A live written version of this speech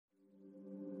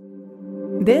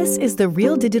This is the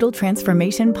Real Digital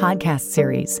Transformation podcast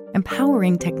series,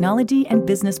 empowering technology and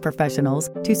business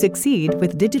professionals to succeed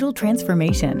with digital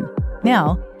transformation.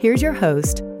 Now, here's your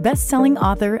host, best-selling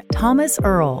author Thomas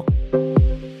Earl.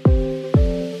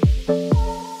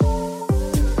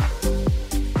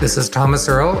 This is Thomas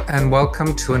Earl, and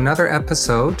welcome to another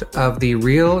episode of the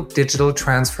Real Digital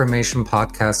Transformation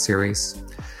podcast series.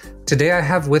 Today I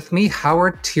have with me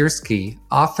Howard Tiersky,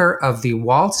 author of the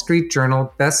Wall Street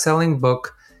Journal best-selling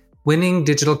book, Winning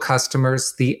Digital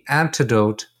Customers, The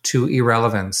Antidote to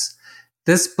Irrelevance.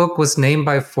 This book was named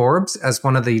by Forbes as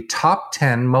one of the top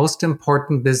 10 most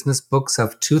important business books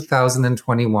of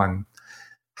 2021.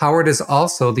 Howard is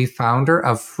also the founder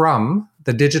of From,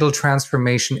 the digital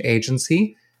transformation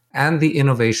agency, and the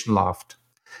Innovation Loft.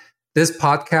 This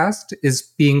podcast is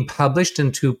being published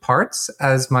in two parts,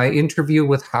 as my interview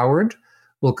with Howard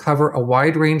will cover a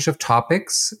wide range of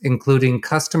topics, including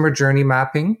customer journey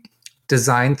mapping,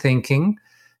 design thinking,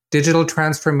 digital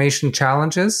transformation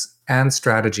challenges, and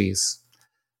strategies.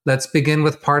 Let's begin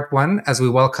with part one as we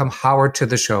welcome Howard to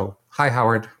the show. Hi,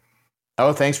 Howard.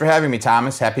 Oh, thanks for having me,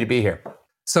 Thomas. Happy to be here.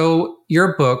 So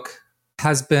your book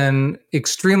has been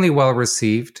extremely well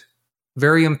received,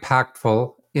 very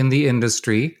impactful in the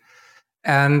industry,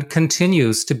 and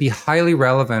continues to be highly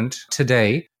relevant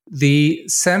today. The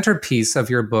centerpiece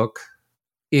of your book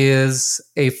is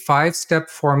a 5-step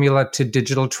formula to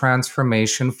digital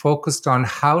transformation focused on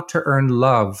how to earn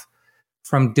love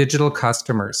from digital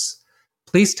customers.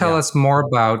 Please tell us more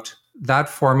about that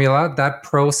formula, that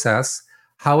process,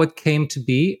 how it came to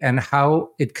be, and how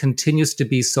it continues to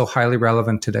be so highly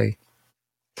relevant today.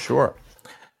 Sure.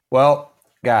 Well,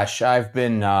 gosh, I've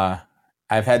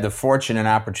had the fortune and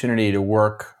opportunity to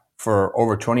work for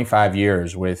over 25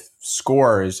 years with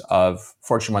scores of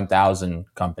Fortune 1000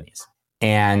 companies.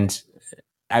 And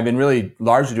I've been really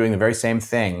largely doing the very same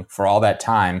thing for all that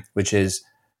time, which is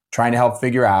trying to help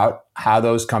figure out how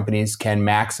those companies can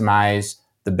maximize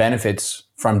the benefits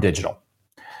from digital.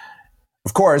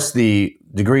 Of course, the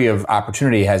degree of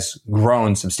opportunity has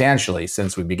grown substantially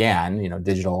since we began.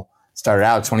 Digital started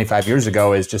out 25 years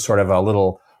ago as just sort of a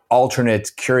little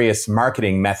alternate, curious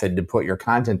marketing method to put your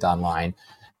content online,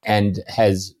 and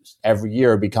has every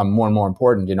year become more and more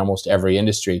important in almost every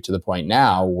industry, to the point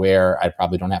now where I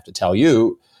probably don't have to tell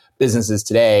you, businesses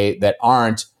today that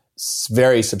aren't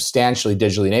very substantially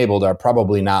digitally enabled are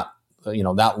probably not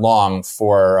long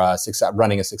for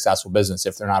running a successful business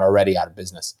if they're not already out of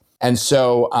business. And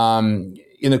so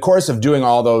in the course of doing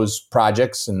all those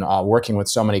projects and working with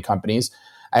so many companies,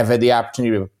 I've had the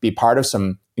opportunity to be part of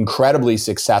some incredibly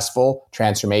successful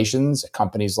transformations at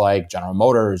companies like General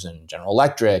Motors and General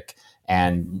Electric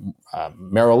and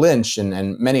Merrill Lynch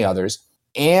and many others.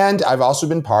 And I've also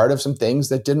been part of some things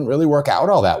that didn't really work out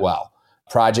all that well.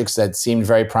 Projects that seemed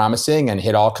very promising and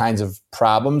hit all kinds of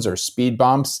problems or speed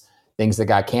bumps, things that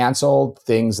got canceled,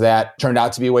 things that turned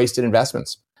out to be wasted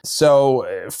investments. So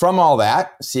from all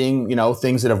that, seeing,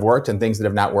 things that have worked and things that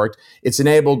have not worked, it's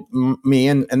enabled me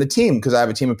and the team, because I have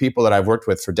a team of people that I've worked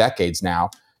with for decades now,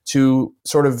 to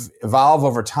sort of evolve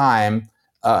over time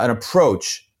an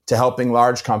approach to helping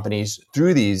large companies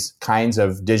through these kinds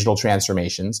of digital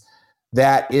transformations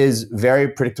that is very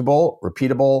predictable,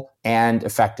 repeatable, and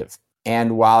effective.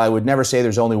 And while I would never say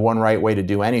there's only one right way to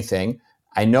do anything,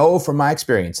 I know from my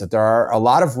experience that there are a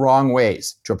lot of wrong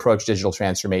ways to approach digital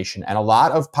transformation and a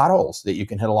lot of potholes that you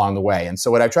can hit along the way. And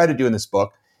so what I try to do in this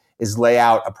book is lay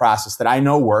out a process that I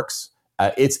know works.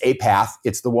 It's a path.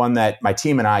 It's the one that my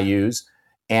team and I use,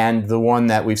 and the one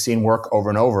that we've seen work over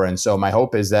and over. And so my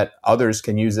hope is that others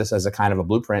can use this as a kind of a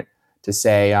blueprint to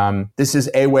say, this is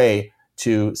a way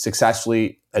to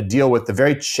successfully deal with the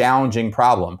very challenging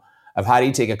problem of how do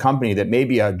you take a company that may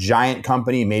be a giant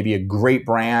company, maybe a great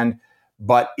brand,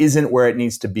 but isn't where it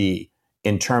needs to be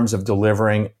in terms of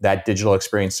delivering that digital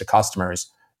experience to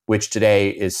customers, which today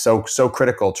is so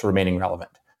critical to remaining relevant.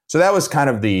 So that was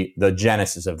kind of the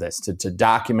genesis of this, to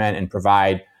document and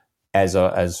provide as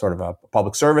sort of a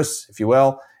public service, if you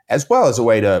will, as well as a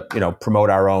way to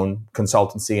promote our own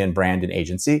consultancy and brand and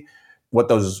agency, what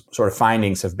those sort of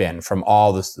findings have been from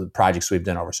all the projects we've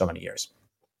done over so many years.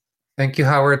 Thank you,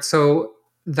 Howard. So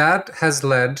that has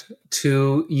led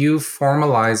to you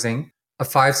formalizing a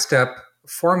 5-step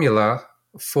formula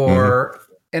for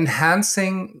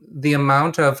enhancing the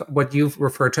amount of what you've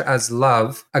referred to as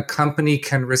love a company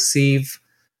can receive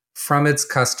from its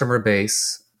customer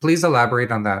base. Please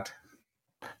elaborate on that.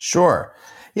 Sure.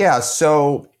 Yeah.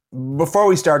 So before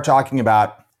we start talking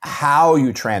about how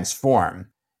you transform,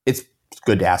 it's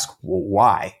good to ask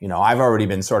why. I've already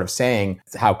been sort of saying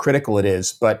how critical it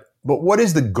is, but what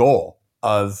is the goal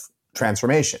of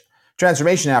transformation?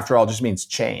 transformation, after all, just means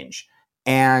change.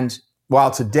 And while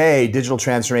today digital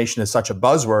transformation is such a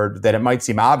buzzword that it might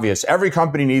seem obvious, every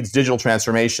company needs digital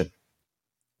transformation.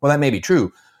 Well, that may be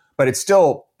true, but it's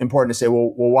still important to say,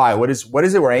 well, why? What is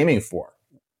it we're aiming for?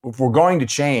 If we're going to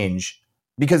change,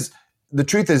 because the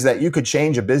truth is that you could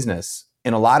change a business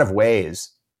in a lot of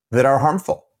ways that are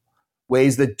harmful,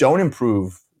 ways that don't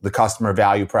improve the customer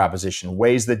value proposition,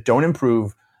 ways that don't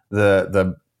improve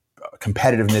the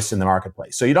competitiveness in the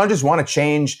marketplace. So you don't just want to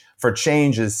change for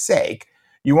change's sake.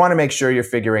 You want to make sure you're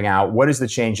figuring out what is the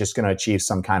change that's going to achieve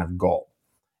some kind of goal.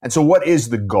 And so what is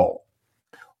the goal?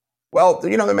 Well,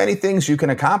 there are many things you can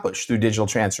accomplish through digital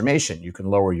transformation. You can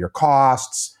lower your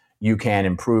costs. You can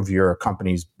improve your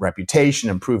company's reputation,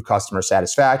 improve customer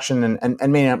satisfaction,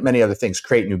 and many other things.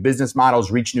 Create new business models,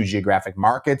 reach new geographic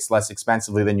markets less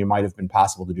expensively than you might have been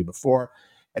possible to do before,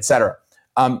 et cetera.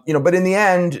 But in the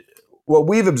end, what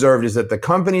we've observed is that the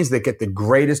companies that get the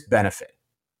greatest benefit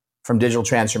from digital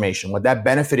transformation, what that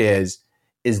benefit is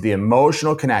the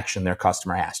emotional connection their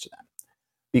customer has to them.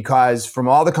 Because from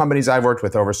all the companies I've worked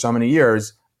with over so many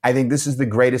years, I think this is the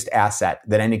greatest asset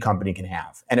that any company can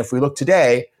have. And if we look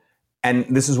today, and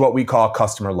this is what we call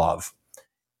customer love.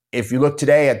 If you look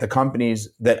today at the companies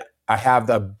that have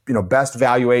the best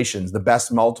valuations, the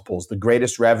best multiples, the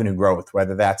greatest revenue growth,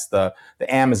 whether that's the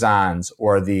Amazons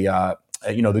or the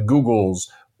Googles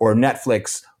or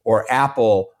Netflix or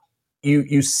Apple,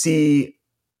 you see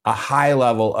a high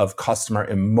level of customer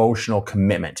emotional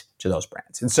commitment to those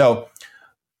brands. And so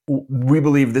we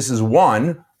believe this is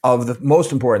one of the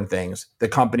most important things that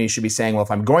companies should be saying, well, if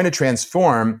I'm going to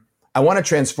transform, I want to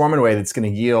transform in a way that's going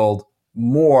to yield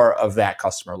more of that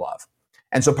customer love.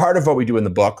 And so part of what we do in the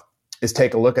book is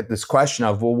take a look at this question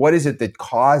of, well, what is it that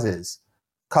causes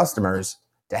customers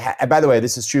to have, and by the way,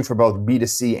 this is true for both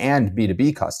B2C and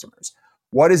B2B customers.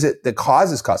 What is it that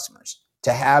causes customers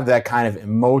to have that kind of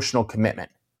emotional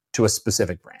commitment to a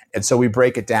specific brand? And so we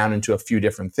break it down into a few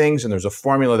different things, and there's a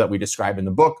formula that we describe in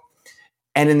the book.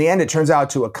 And in the end, it turns out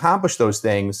to accomplish those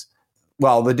things,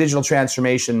 well, the digital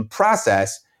transformation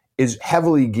process is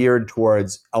heavily geared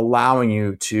towards allowing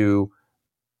you to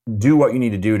do what you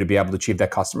need to do to be able to achieve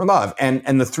that customer love.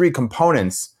 And the three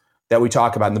components that we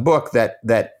talk about in the book that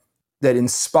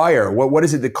inspire, what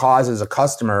is it that causes a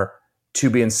customer to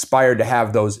be inspired to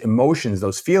have those emotions,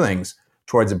 those feelings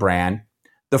towards a brand?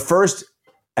 The first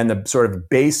and the sort of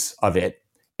base of it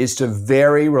is to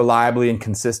very reliably and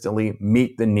consistently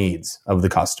meet the needs of the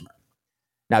customer.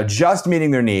 Now, just meeting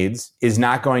their needs is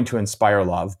not going to inspire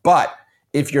love, but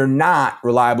if you're not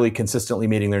reliably, consistently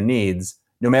meeting their needs,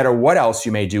 no matter what else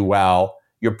you may do well,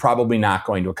 you're probably not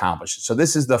going to accomplish it. So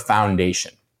this is the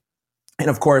foundation. And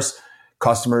of course,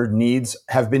 customer needs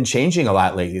have been changing a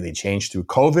lot lately. They changed through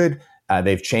COVID.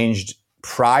 They've changed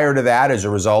prior to that as a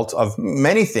result of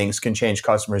many things can change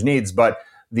customers' needs, but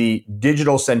the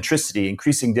digital centricity,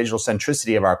 increasing digital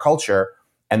centricity of our culture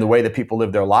and the way that people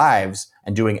live their lives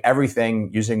and doing everything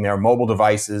using their mobile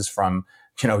devices from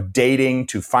dating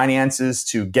to finances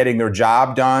to getting their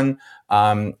job done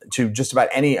to just about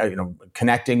any,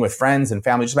 connecting with friends and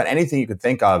family, just about anything you could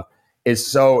think of is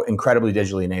so incredibly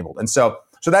digitally enabled. And so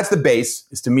that's the base,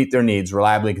 is to meet their needs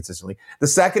reliably and consistently. The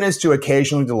second is to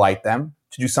occasionally delight them,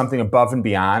 to do something above and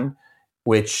beyond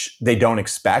which they don't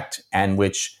expect and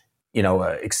which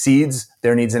exceeds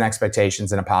their needs and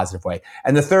expectations in a positive way.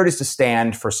 And the third is to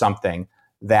stand for something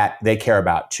that they care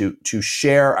about, to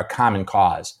share a common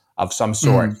cause of some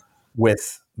sort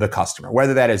with the customer,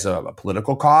 whether that is a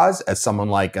political cause, as someone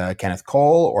like Kenneth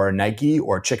Cole or Nike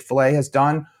or Chick-fil-A has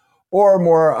done, or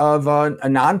more of a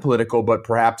non-political, but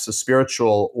perhaps a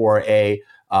spiritual or a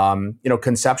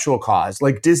conceptual cause.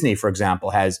 Like Disney, for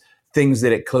example, has things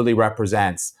that it clearly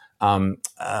represents.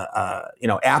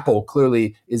 Apple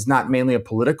clearly is not mainly a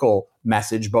political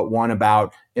message, but one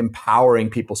about empowering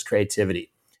people's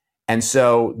creativity. And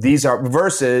so these are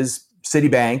versus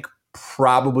Citibank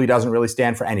probably doesn't really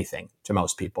stand for anything to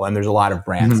most people. And there's a lot of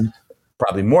brands,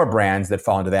 probably more brands that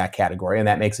fall into that category. And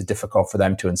that makes it difficult for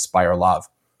them to inspire love.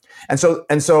 And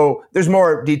so there's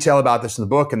more detail about this in the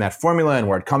book and that formula and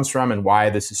where it comes from and why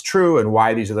this is true and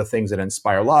why these are the things that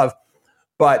inspire love.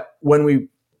 But when we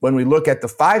look at the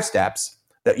 5 steps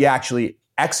that you actually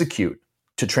execute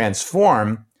to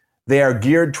transform, they are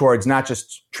geared towards not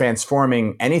just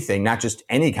transforming anything, not just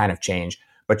any kind of change,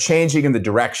 but changing in the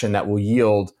direction that will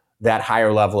yield that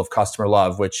higher level of customer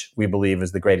love, which we believe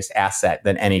is the greatest asset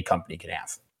that any company can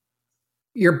have.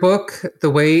 Your book, the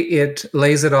way it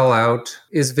lays it all out,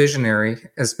 is visionary,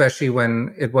 especially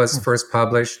when it was first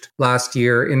published last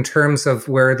year, in terms of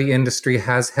where the industry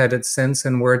has headed since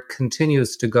and where it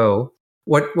continues to go.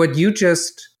 What you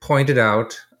just pointed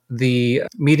out, the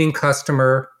meeting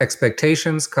customer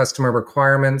expectations, customer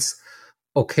requirements,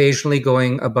 occasionally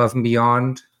going above and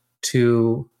beyond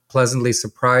to pleasantly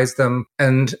surprise them,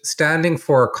 and standing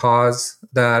for a cause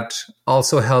that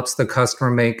also helps the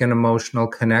customer make an emotional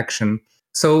connection.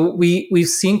 So we've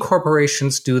seen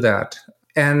corporations do that.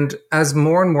 And as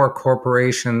more and more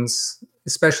corporations,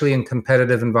 especially in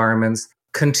competitive environments,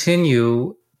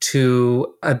 continue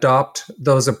to adopt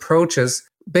those approaches,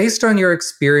 based on your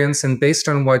experience and based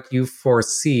on what you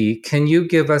foresee, can you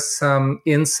give us some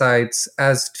insights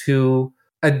as to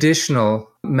additional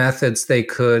methods they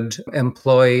could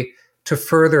employ to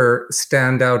further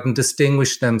stand out and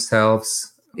distinguish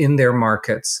themselves in their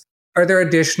markets? Are there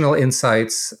additional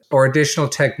insights or additional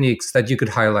techniques that you could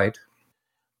highlight?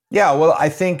 Yeah, well, I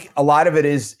think a lot of it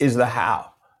is the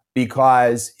how,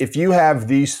 because if you have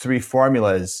these three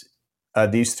formulas,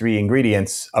 these three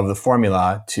ingredients of the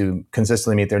formula to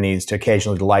consistently meet their needs, to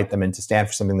occasionally delight them, and to stand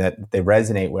for something that they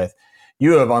resonate with,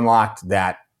 you have unlocked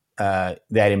that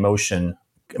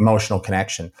emotional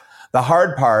connection. The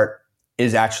hard part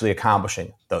is actually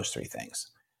accomplishing those three things.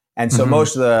 And so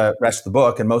most of the rest of the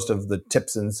book and most of the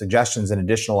tips and suggestions and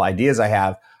additional ideas I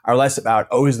have are less about,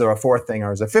 oh, is there a fourth thing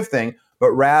or is there a fifth thing,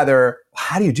 but rather,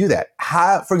 how do you do that?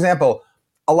 For example,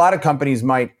 a lot of companies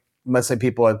might, let's say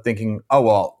people are thinking, oh,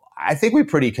 well, I think we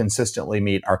pretty consistently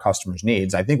meet our customers'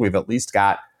 needs. I think we've at least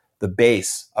got the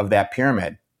base of that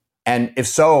pyramid. And if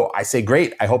so, I say,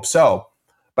 great, I hope so.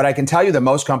 But I can tell you that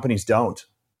most companies don't.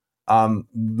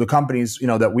 The companies,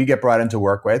 that we get brought in to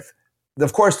work with,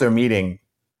 of course, they're meeting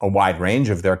a wide range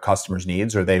of their customers'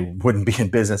 needs, or they wouldn't be in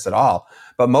business at all.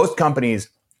 But most companies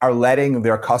are letting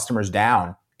their customers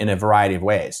down in a variety of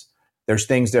ways. There's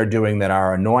things they're doing that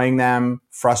are annoying them,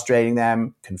 frustrating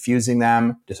them, confusing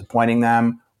them, disappointing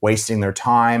them, wasting their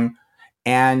time.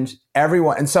 And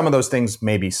some of those things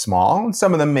may be small and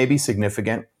some of them may be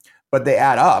significant, but they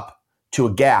add up to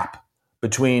a gap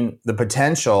between the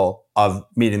potential of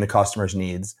meeting the customer's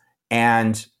needs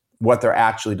and what they're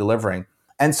actually delivering.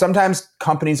 And sometimes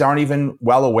companies aren't even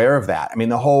well aware of that. I mean,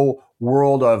 the whole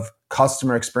world of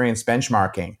customer experience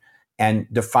benchmarking and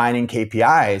defining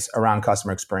KPIs around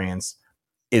customer experience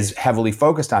is heavily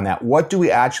focused on that. What do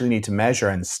we actually need to measure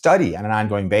and study on an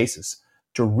ongoing basis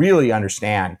to really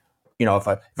understand, if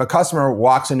a customer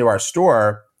walks into our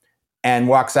store and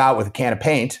walks out with a can of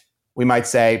paint, we might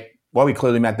say, well, we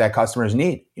clearly met that customer's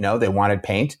need. They wanted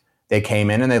paint. They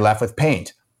came in and they left with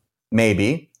paint.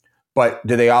 Maybe. But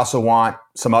do they also want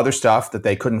some other stuff that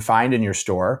they couldn't find in your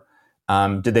store?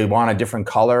 Did they want a different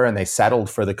color and they settled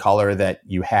for the color that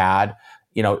you had?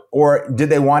 Or did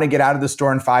they want to get out of the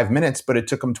store in 5 minutes, but it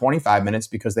took them 25 minutes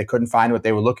because they couldn't find what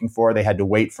they were looking for. They had to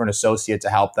wait for an associate to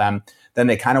help them. Then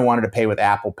they kind of wanted to pay with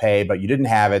Apple Pay, but you didn't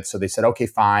have it. So they said, okay,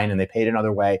 fine. And they paid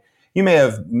another way. You may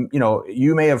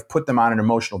have put them on an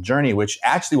emotional journey, which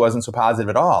actually wasn't so positive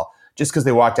at all, just because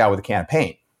they walked out with a can of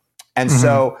paint. And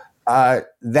so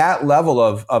that level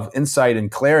of insight and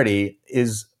clarity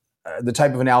is the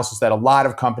type of analysis that a lot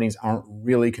of companies aren't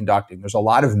really conducting. There's a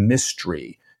lot of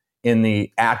mystery in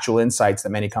the actual insights that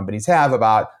many companies have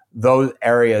about those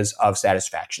areas of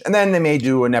satisfaction. And then they may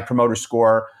do a Net Promoter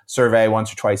Score survey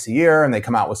once or twice a year, and they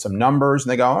come out with some numbers,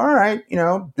 and they go, all right,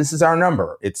 this is our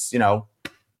number. It's,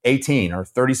 18 or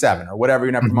 37 or whatever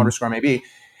your Net Promoter Score may be.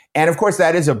 And of course,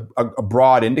 that is a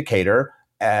broad indicator.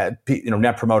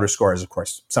 Net Promoter Score is, of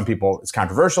course, some people, it's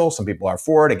controversial. Some people are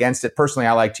for it, against it. Personally,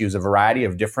 I like to use a variety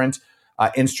of different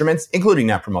instruments, including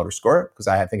Net Promoter Score, because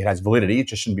I think it has validity. It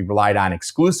just shouldn't be relied on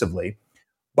exclusively.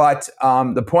 But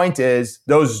the point is,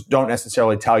 those don't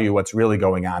necessarily tell you what's really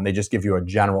going on. They just give you a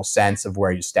general sense of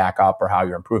where you stack up or how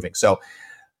you're improving. So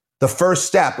the first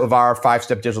step of our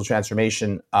 5-step digital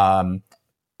transformation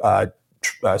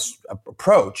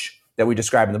approach that we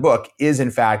describe in the book is,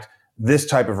 in fact, this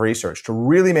type of research to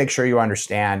really make sure you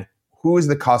understand who is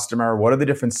the customer, what are the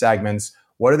different segments,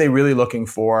 what are they really looking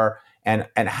for, and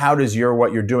how does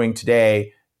what you're doing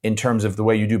today in terms of the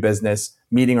way you do business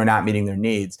meeting or not meeting their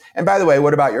needs. And by the way,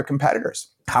 what about your competitors?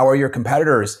 How are your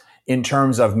competitors in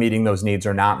terms of meeting those needs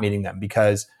or not meeting them?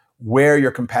 Because where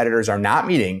your competitors are not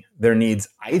meeting their needs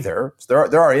either, so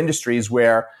there are industries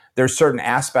where there's certain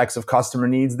aspects of customer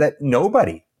needs that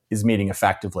nobody is meeting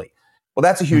effectively. Well,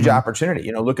 that's a huge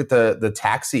opportunity. Look at the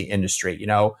taxi industry.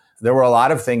 There were a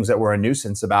lot of things that were a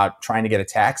nuisance about trying to get a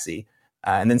taxi.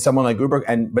 And then someone like Uber,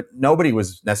 but nobody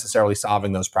was necessarily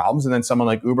solving those problems. And then someone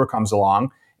like Uber comes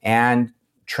along and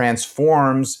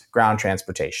transforms ground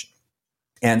transportation.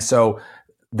 And so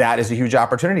that is a huge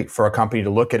opportunity for a company to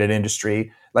look at an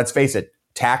industry. Let's face it,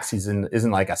 taxis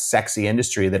isn't like a sexy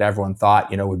industry that everyone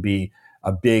thought, would be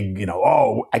a big,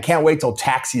 I can't wait till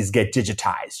taxis get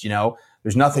digitized.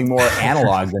 There's nothing more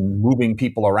analog than moving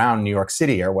people around New York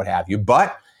City or what have you.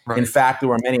 But in fact, there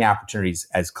were many opportunities,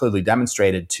 as clearly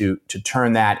demonstrated, to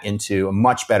turn that into a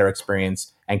much better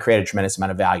experience and create a tremendous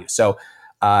amount of value. So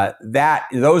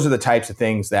those are the types of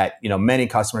things that many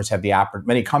companies have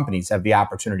the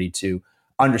opportunity to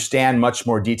understand much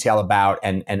more detail about,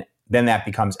 and then that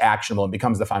becomes actionable and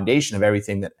becomes the foundation of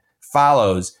everything that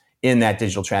follows in that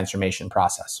digital transformation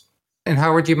process. And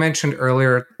Howard, you mentioned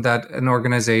earlier that an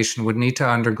organization would need to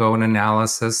undergo an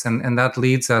analysis, and that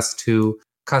leads us to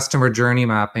customer journey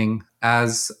mapping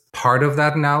as part of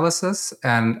that analysis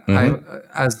and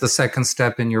as the second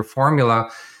step in your formula.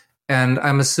 And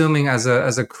I'm assuming as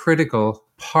a critical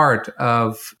part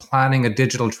of planning a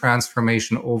digital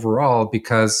transformation overall,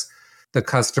 because the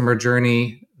customer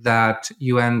journey that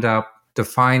you end up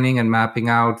defining and mapping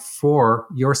out for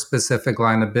your specific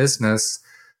line of business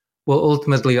will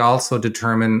ultimately also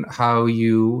determine how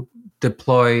you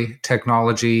deploy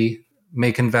technology,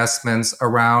 make investments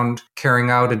around carrying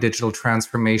out a digital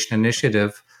transformation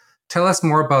initiative. Tell us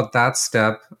more about that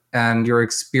step and your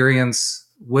experience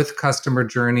with customer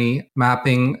journey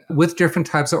mapping with different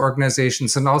types of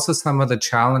organizations, and also some of the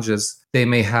challenges they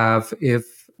may have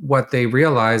if what they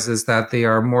realize is that they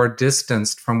are more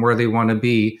distanced from where they want to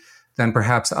be than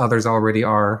perhaps others already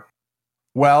are.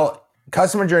 Well,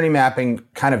 customer journey mapping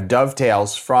kind of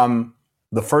dovetails from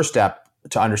the first step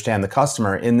to understand the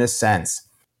customer in this sense.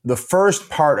 The first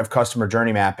part of customer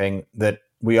journey mapping that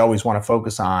we always want to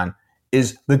focus on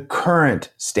is the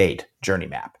current state journey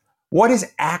map. What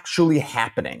is actually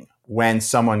happening when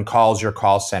someone calls your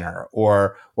call center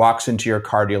or walks into your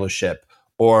car dealership,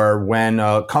 or when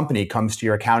a company comes to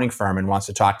your accounting firm and wants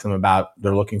to talk to them about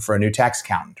they're looking for a new tax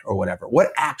accountant or whatever?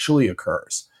 What actually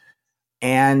occurs?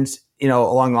 And,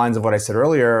 along the lines of what I said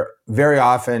earlier, very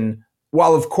often,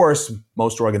 while of course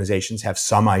most organizations have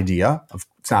some idea of,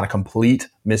 it's not a complete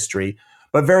mystery,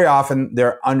 but very often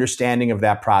their understanding of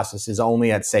that process is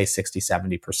only at, say, 60,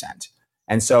 70%.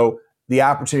 And so the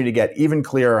opportunity to get even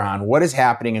clearer on what is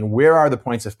happening and where are the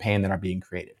points of pain that are being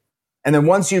created. And then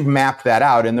once you've mapped that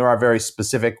out, and there are very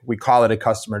specific, we call it a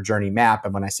customer journey map.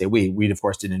 And when I say we of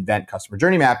course didn't invent customer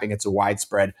journey mapping. It's a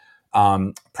widespread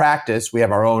practice. We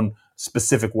have our own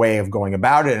specific way of going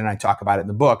about it, and I talk about it in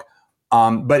the book.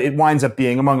 But it winds up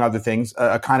being, among other things,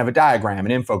 a kind of a diagram,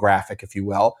 an infographic, if you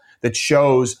will, that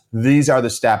shows these are the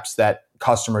steps that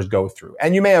customers go through.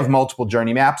 And you may have multiple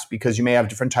journey maps because you may have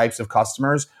different types of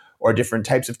customers or different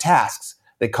types of tasks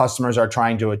that customers are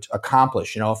trying to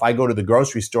accomplish. If I go to the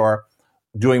grocery store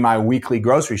doing my weekly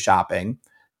grocery shopping,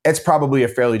 it's probably a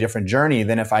fairly different journey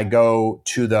than if I go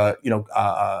to the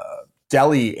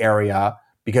deli area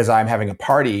because I'm having a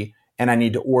party and I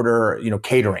need to order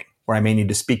catering, or I may need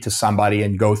to speak to somebody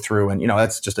and go through, and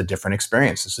that's just a different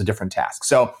experience. It's a different task.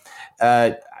 So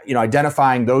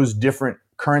identifying those different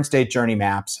current state journey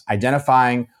maps,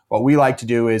 identifying what we like to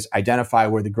do is identify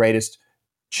where the greatest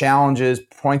challenges,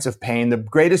 points of pain, the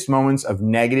greatest moments of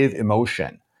negative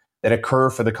emotion that occur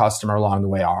for the customer along the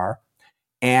way are,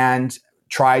 and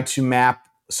try to map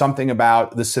something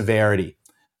about the severity,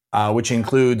 which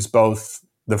includes both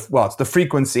it's the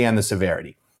frequency and the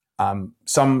severity.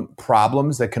 Some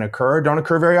problems that can occur don't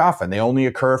occur very often. They only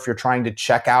occur if you're trying to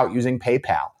check out using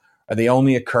PayPal, or they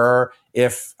only occur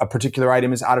if a particular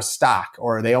item is out of stock,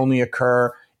 or they only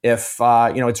occur if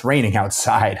it's raining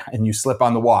outside and you slip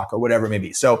on the walk, or whatever it may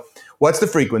be. So what's the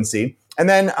frequency? And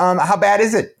then how bad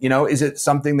is it? Is it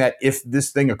something that if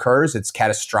this thing occurs, it's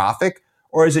catastrophic,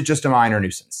 or is it just a minor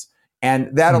nuisance?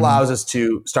 And that allows us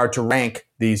to start to rank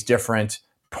these different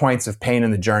points of pain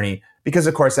in the journey, because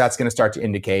of course that's going to start to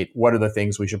indicate what are the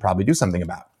things we should probably do something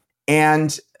about.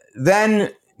 And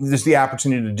then there's the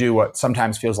opportunity to do what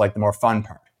sometimes feels like the more fun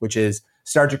part, which is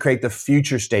start to create the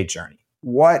future state journey.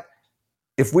 What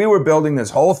if we were building this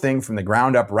whole thing from the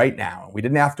ground up right now? We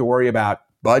didn't have to worry about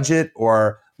budget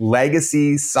or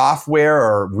legacy software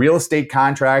or real estate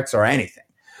contracts or anything,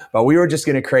 but we were just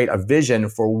going to create a vision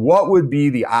for what would be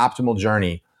the optimal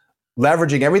journey,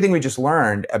 leveraging everything we just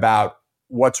learned about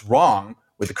what's wrong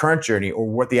with the current journey, or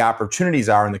what the opportunities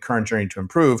are in the current journey to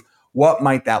improve. What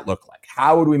might that look like?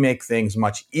 How would we make things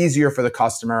much easier for the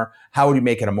customer? How would we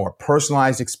make it a more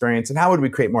personalized experience? And how would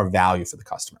we create more value for the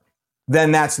customer?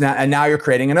 Then now you're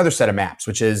creating another set of maps,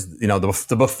 which is,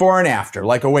 the before and after,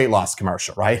 like a weight loss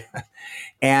commercial, right?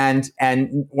 And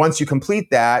once you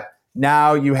complete that,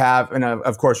 now you have, and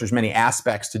of course there's many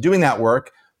aspects to doing that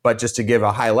work, but just to give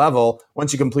a high level,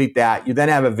 once you complete that, you then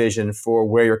have a vision for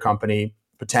where your company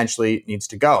potentially needs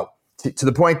to go. To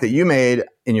the point that you made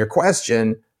in your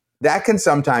question, that can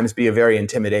sometimes be a very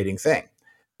intimidating thing,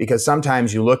 because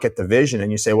sometimes you look at the vision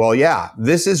and you say, well, yeah,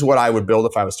 this is what I would build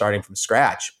if I was starting from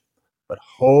scratch. But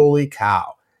holy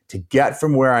cow, to get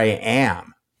from where I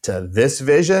am to this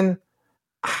vision,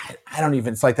 I don't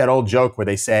even, it's like that old joke where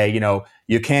they say,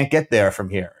 you can't get there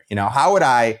from here. How would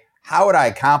I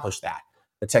accomplish that?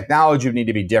 The technology would need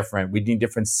to be different. We'd need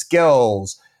different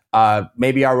skills.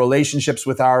 Maybe our relationships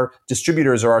with our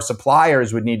distributors or our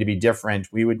suppliers would need to be different.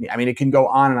 It can go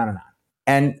on and on and on.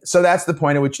 And so that's the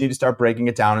point at which you need to start breaking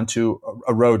it down into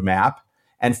a roadmap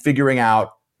and figuring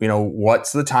out,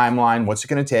 what's the timeline, what's it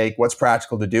going to take, what's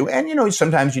practical to do. And,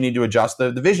 sometimes you need to adjust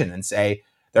the vision and say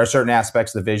there are certain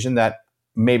aspects of the vision that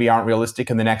maybe aren't realistic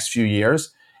in the next few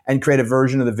years, and create a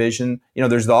version of the vision.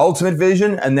 There's the ultimate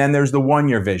vision, and then there's the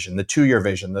 1-year vision, the 2-year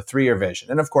vision, the 3-year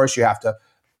vision. And of course, you have to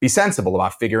be sensible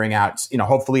about figuring out,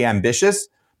 hopefully ambitious,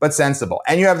 but sensible.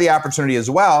 And you have the opportunity as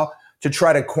well to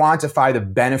try to quantify the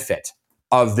benefit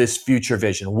of this future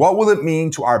vision. What will it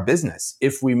mean to our business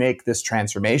if we make this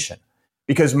transformation?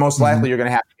 Because most likely you're going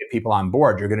to have to get people on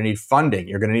board. You're going to need funding.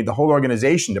 You're going to need the whole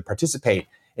organization to participate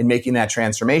in making that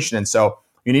transformation. And so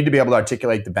you need to be able to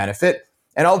articulate the benefit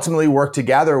and ultimately work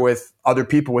together with other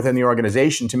people within the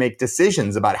organization to make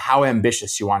decisions about how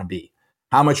ambitious you want to be,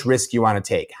 how much risk you want to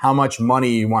take, how much money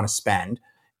you want to spend,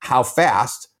 how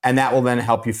fast, and that will then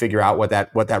help you figure out what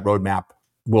that roadmap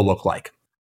will look like.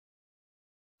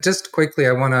 Just quickly,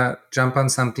 I want to jump on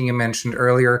something you mentioned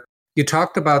earlier. You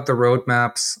talked about the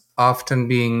roadmaps often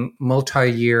being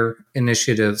multi-year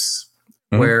initiatives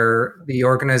where the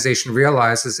organization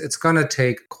realizes it's going to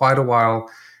take quite a while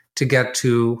to get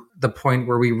to the point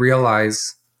where we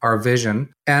realize our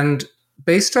vision. And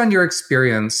based on your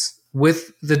experience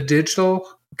with the digital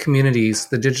communities,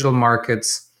 the digital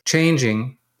markets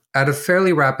changing at a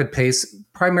fairly rapid pace,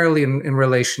 primarily in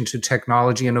relation to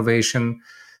technology innovation,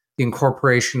 the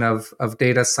incorporation of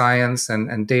data science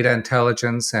and data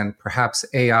intelligence and perhaps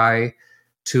AI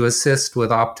to assist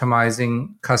with optimizing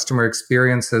customer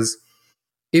experiences.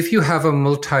 If you have a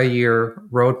multi-year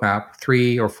roadmap,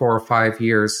 3 or 4 or 5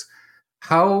 years,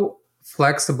 how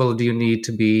flexible do you need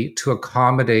to be to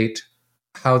accommodate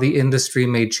how the industry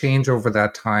may change over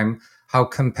that time, how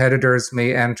competitors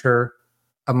may enter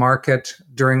a market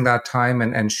during that time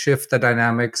and shift the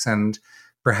dynamics and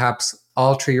perhaps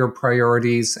alter your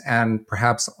priorities and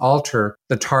perhaps alter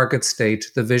the target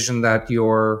state, the vision that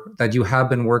you have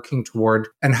been working toward?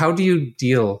 And how do you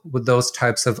deal with those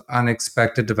types of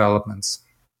unexpected developments?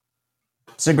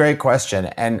 It's a great question.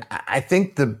 And I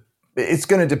think it's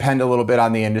going to depend a little bit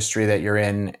on the industry that you're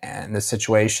in and the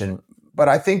situation. But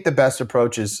I think the best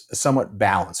approach is a somewhat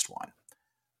balanced one.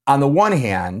 On the one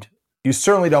hand, you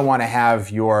certainly don't want to have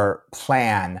your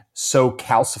plan so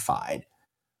calcified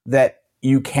that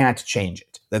you can't change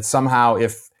it. That somehow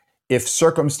if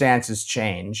circumstances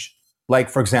change,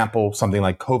 like, for example, something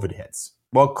like COVID hits,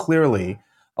 well, clearly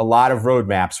a lot of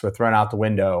roadmaps were thrown out the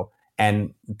window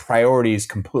and priorities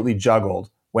completely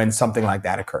juggled when something like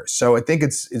that occurs. So I think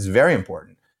it's very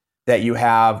important that you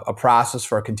have a process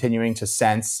for continuing to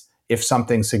sense if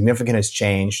something significant has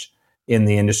changed in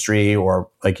the industry,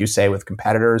 or like you say, with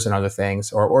competitors and other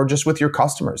things, or just with your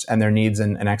customers and their needs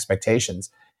and expectations.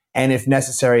 And if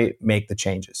necessary, make the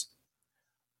changes.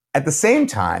 At the same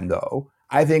time, though,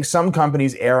 I think some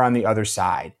companies err on the other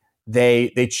side.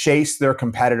 They chase their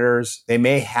competitors. They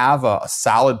may have a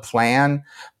solid plan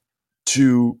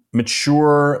to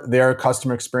mature their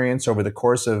customer experience over the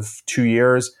course of 2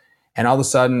 years. And all of a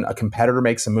sudden, a competitor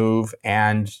makes a move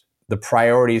and the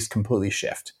priorities completely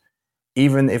shift.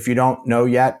 Even if you don't know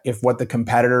yet if what the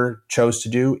competitor chose to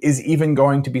do is even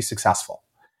going to be successful.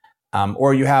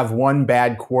 Or you have one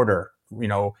bad quarter,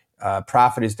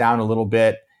 profit is down a little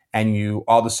bit, and you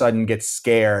all of a sudden get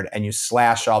scared and you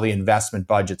slash all the investment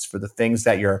budgets for the things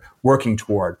that you're working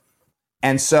toward.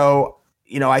 And so,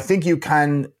 I think you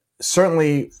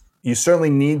certainly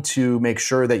need to make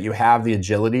sure that you have the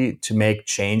agility to make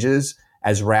changes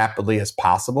as rapidly as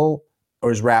possible,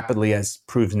 or as rapidly as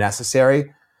proves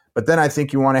necessary. But then I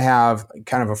think you want to have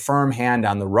kind of a firm hand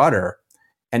on the rudder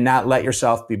and not let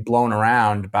yourself be blown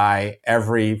around by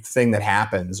everything that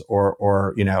happens,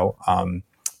 or we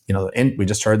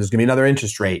just heard there's going to be another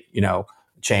interest rate,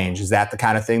 change. Is that the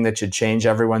kind of thing that should change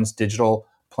everyone's digital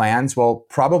plans? Well,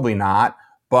 probably not.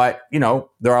 But,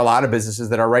 there are a lot of businesses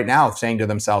that are right now saying to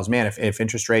themselves, man, if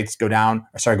interest rates go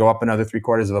up another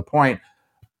 0.75 of a point,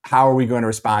 how are we going to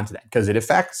respond to that? Because it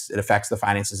affects the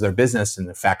finances of their business and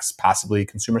affects possibly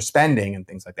consumer spending and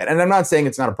things like that. And I'm not saying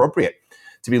it's not appropriate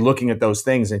to be looking at those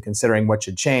things and considering what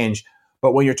should change.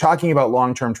 But when you're talking about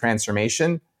long-term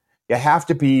transformation, you have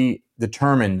to be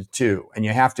determined too. And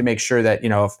you have to make sure that,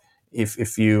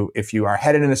 if you are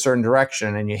headed in a certain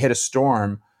direction and you hit a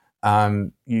storm,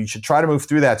 you should try to move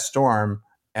through that storm,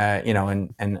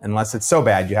 and unless it's so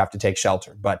bad, you have to take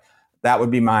shelter. But that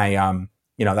would be my,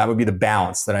 that would be the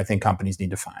balance that I think companies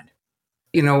need to find.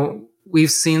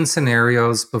 We've seen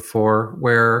scenarios before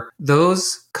where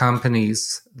those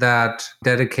companies that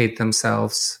dedicate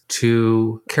themselves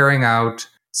to carrying out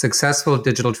successful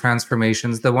digital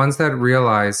transformations, the ones that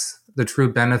realize the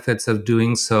true benefits of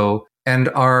doing so and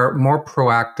are more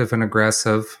proactive and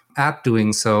aggressive at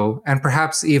doing so, and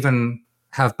perhaps even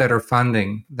have better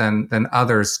funding than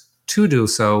others to do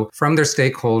so from their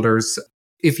stakeholders.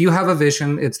 If you have a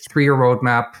vision, it's a 3-year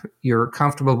roadmap, you're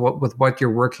comfortable with what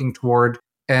you're working toward,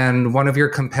 and one of your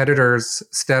competitors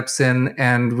steps in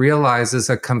and realizes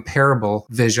a comparable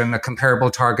vision, a comparable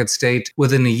target state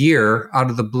within a year out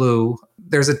of the blue,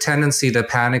 there's a tendency to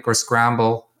panic or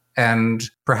scramble and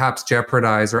perhaps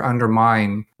jeopardize or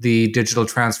undermine the digital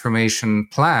transformation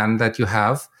plan that you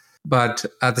have. But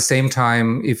at the same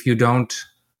time, if you don't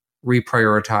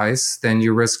reprioritize, then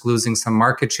you risk losing some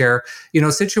market share.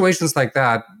 Situations like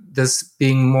that, this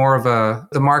being more of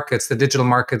the digital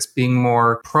markets being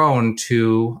more prone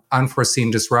to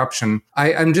unforeseen disruption.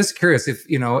 I'm just curious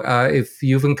if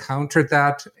you've encountered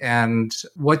that and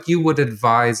what you would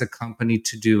advise a company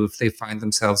to do if they find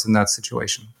themselves in that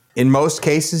situation. In most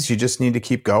cases, you just need to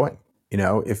keep going.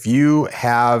 If you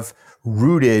have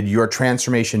rooted your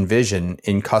transformation vision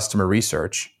in customer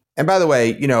research, and by the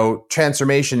way,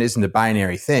 transformation isn't a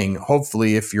binary thing.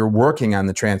 Hopefully, if you're working on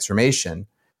the transformation,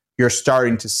 you're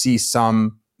starting to see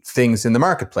some things in the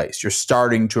marketplace. You're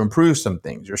starting to improve some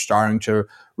things. You're starting to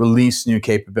release new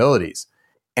capabilities.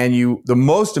 And the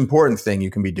most important thing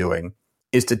you can be doing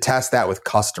is to test that with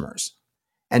customers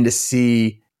and to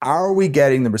see, are we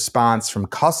getting the response from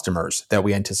customers that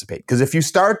we anticipate? Because if you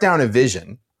start down a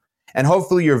vision, and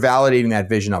hopefully you're validating that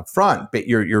vision up front, but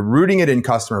you're rooting it in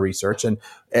customer research. And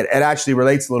it actually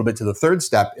relates a little bit to the third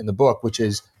step in the book, which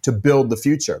is to build the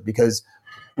future. Because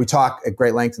we talk at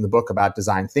great length in the book about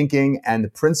design thinking and the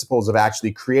principles of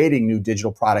actually creating new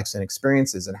digital products and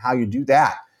experiences and how you do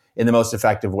that in the most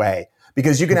effective way.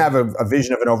 Because you can have a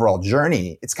vision of an overall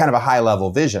journey. It's kind of a high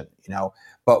level vision,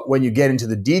 But when you get into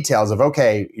the details of,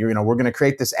 okay, we're going to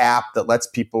create this app that lets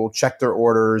people check their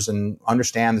orders and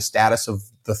understand the status of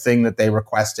the thing that they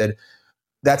requested.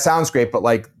 That sounds great, but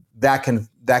that can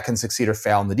succeed or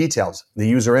fail in the details. The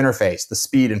user interface, the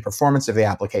speed and performance of the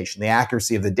application, the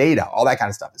accuracy of the data, all that kind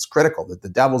of stuff is critical. That the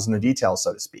devil's in the details,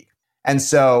 so to speak. And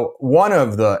so one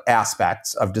of the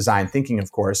aspects of design thinking,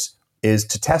 of course, is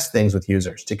to test things with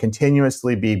users, to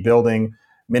continuously be building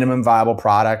minimum viable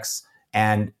products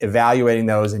and evaluating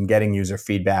those and getting user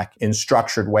feedback in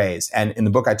structured ways. And in the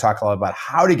book, I talk a lot about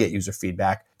how to get user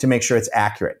feedback to make sure it's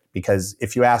accurate. Because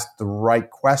if you ask the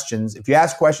right questions, if you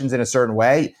ask questions in a certain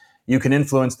way, you can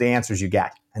influence the answers you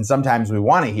get. And sometimes we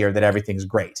want to hear that everything's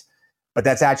great. But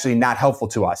that's actually not helpful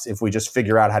to us if we just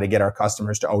figure out how to get our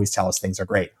customers to always tell us things are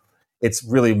great. It's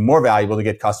really more valuable to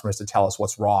get customers to tell us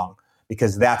what's wrong,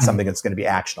 because that's something that's going to be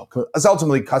actionable. Because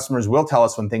ultimately, customers will tell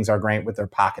us when things are great with their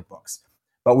pocketbooks.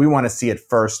 But we want to see it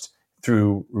first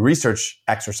through research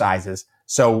exercises.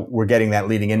 So we're getting that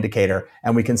leading indicator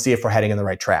and we can see if we're heading in the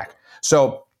right track.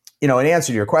 So, in answer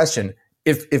to your question,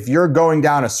 if you're going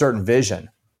down a certain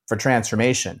vision for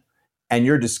transformation and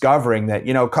you're discovering that,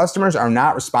 customers are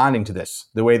not responding to this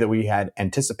the way that we had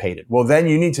anticipated, well, then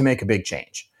you need to make a big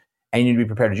change and you need to be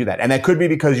prepared to do that. And that could be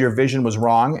because your vision was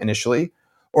wrong initially,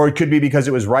 or it could be because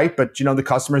it was right, but, the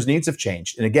customer's needs have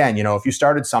changed. And again, if you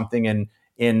started something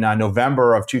in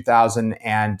November of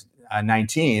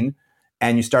 2019,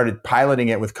 and you started piloting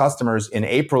it with customers in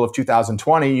April of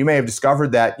 2020, you may have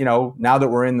discovered that, now that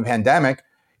we're in the pandemic,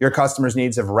 your customers'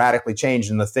 needs have radically changed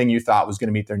and the thing you thought was going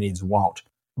to meet their needs won't.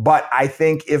 But I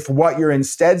think if what you're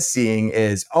instead seeing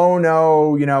is, oh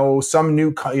no, some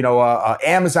new,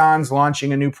 Amazon's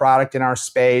launching a new product in our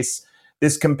space,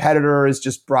 this competitor has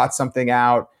just brought something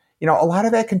out, a lot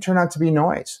of that can turn out to be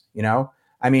noise,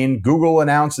 Google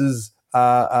announces,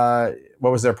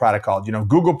 what was their product called?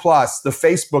 Google Plus, the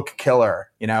Facebook killer,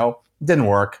 didn't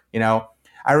work,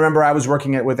 I remember I was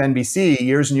working with NBC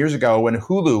years and years ago when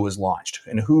Hulu was launched,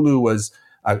 and Hulu was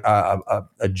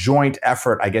a joint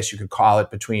effort, I guess you could call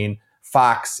it, between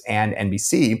Fox and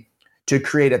NBC to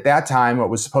create at that time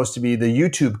what was supposed to be the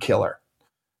YouTube killer.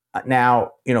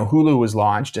 Now, Hulu was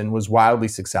launched and was wildly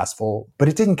successful, but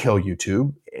it didn't kill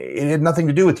YouTube. It had nothing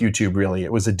to do with YouTube, really.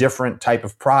 It was a different type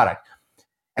of product.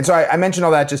 And so I mentioned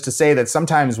all that just to say that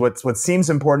sometimes what seems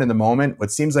important in the moment,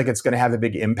 what seems like it's going to have a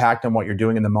big impact on what you're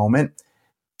doing in the moment,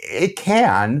 it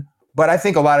can, but I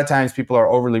think a lot of times people are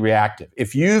overly reactive.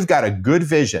 If you've got a good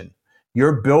vision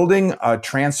You're building a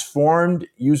transformed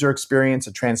user experience,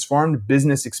 a transformed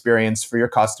business experience for your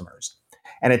customers,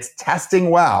 and it's testing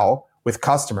well with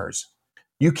customers.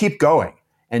 You keep going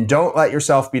and don't let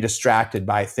yourself be distracted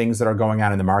by things that are going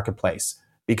on in the marketplace.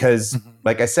 Because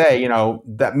like I say,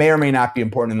 that may or may not be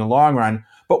important in the long run,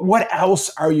 but what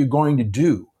else are you going to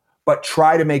do but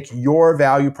try to make your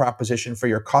value proposition for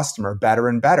your customer better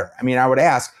and better? I mean, I would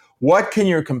ask, what can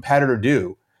your competitor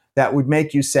do that would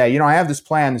make you say, I have this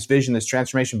plan, this vision, this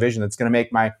transformation vision that's going to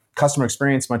make my customer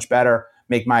experience much better,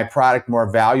 make my product more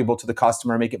valuable to the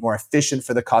customer, make it more efficient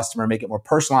for the customer, make it more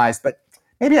personalized, but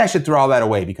maybe I should throw all that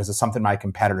away because of something my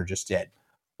competitor just did.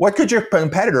 What could your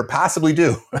competitor possibly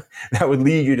do that would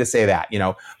lead you to say that,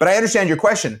 But I understand your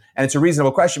question, and it's a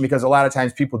reasonable question because a lot of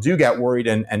times people do get worried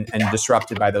and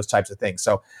disrupted by those types of things.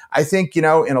 So I think, in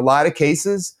a lot of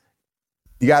cases,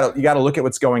 you got to look at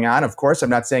what's going on. Of course,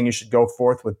 I'm not saying you should go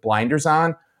forth with blinders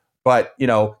on, but,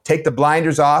 take the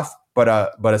blinders off, but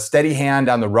a steady hand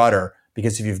on the rudder,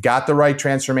 because if you've got the right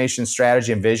transformation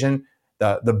strategy and vision,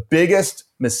 the biggest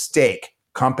mistake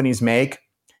companies make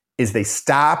is they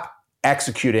stop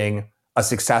executing a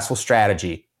successful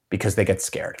strategy because they get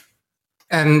scared.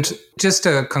 And just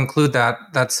to conclude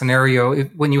that scenario,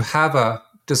 when you have a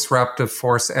disruptive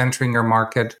force entering your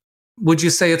market, would you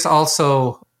say it's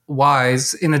also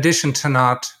wise, in addition to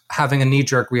not having a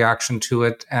knee-jerk reaction to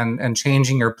it and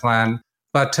changing your plan,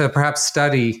 but to perhaps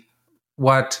study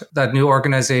what that new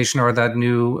organization or that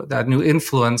new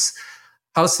influence,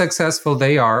 how successful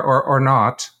they are or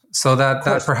not, so that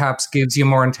perhaps gives you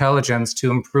more intelligence to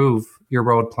improve your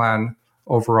road plan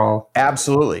overall?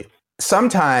 Absolutely.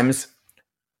 Sometimes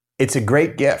it's a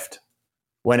great gift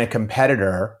when a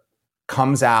competitor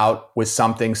comes out with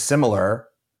something similar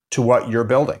to what you're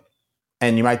building.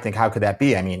 And you might think, how could that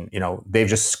be? I mean, they've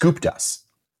just scooped us.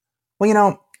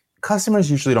 Well, customers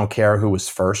usually don't care who was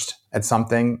first at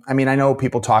something. I mean, I know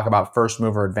people talk about first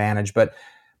mover advantage, but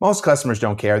most customers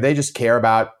don't care. They just care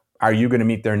about, are you going to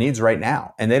meet their needs right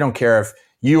now? And they don't care if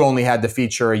you only had the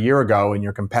feature a year ago and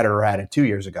your competitor had it 2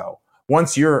 years ago.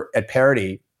 Once you're at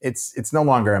parity, it's no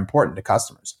longer important to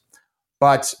customers.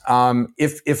 But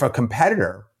if a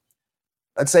competitor,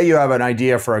 let's say you have an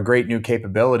idea for a great new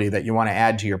capability that you want to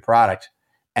add to your product,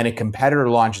 and a competitor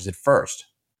launches it first.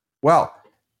 Well,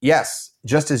 yes,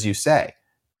 just as you say,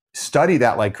 study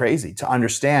that like crazy to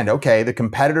understand, okay, the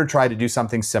competitor tried to do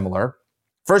something similar.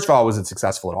 First of all, was it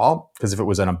successful at all? Because if it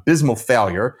was an abysmal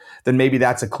failure, then maybe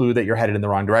that's a clue that you're headed in the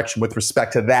wrong direction with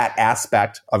respect to that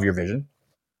aspect of your vision.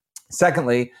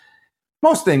 Secondly,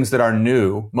 most things that are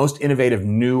new, most innovative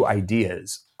new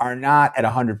ideas are not at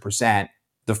 100%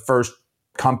 the first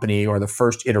company or the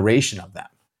first iteration of them.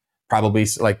 Probably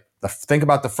think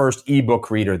about the first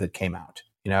ebook reader that came out,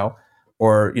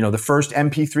 or the first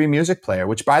MP3 music player,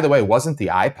 which by the way wasn't the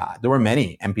iPod. There were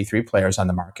many MP3 players on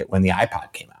the market when the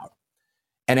iPod came out.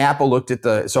 And Apple looked at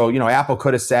Apple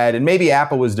could have said, and maybe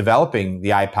Apple was developing the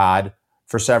iPod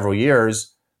for several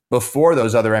years before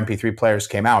those other MP3 players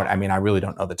came out. I mean, I really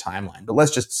don't know the timeline, but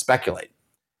let's just speculate.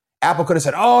 Apple could have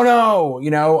said, oh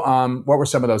no, what were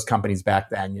some of those companies back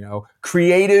then?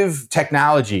 Creative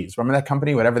Technologies. Remember that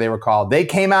company, whatever they were called? They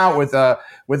came out with a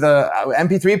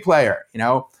MP3 player.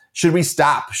 Should we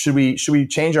stop? Should we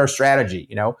change our strategy?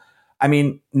 I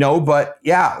mean, no, but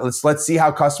yeah, let's see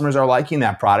how customers are liking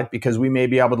that product, because we may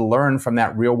be able to learn from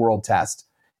that real world test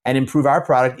and improve our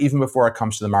product even before it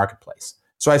comes to the marketplace.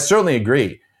 So I certainly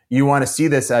agree. You want to see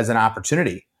this as an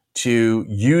opportunity to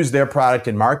use their product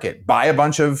in market, buy a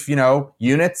bunch of,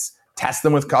 units, test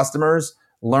them with customers,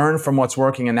 learn from what's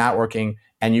working and not working,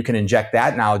 and you can inject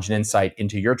that knowledge and insight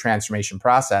into your transformation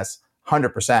process.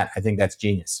 100%. I think that's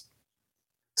genius.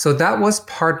 So that was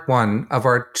part 1 of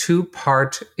our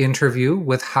 2-part interview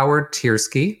with Howard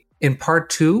Tiersky. In part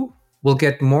 2, we'll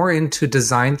get more into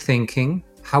design thinking,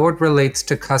 how it relates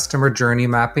to customer journey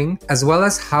mapping, as well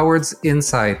as Howard's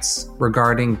insights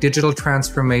regarding digital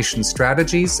transformation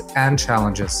strategies and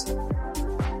challenges.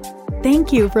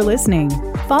 Thank you for listening.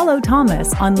 Follow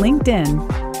Thomas on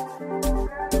LinkedIn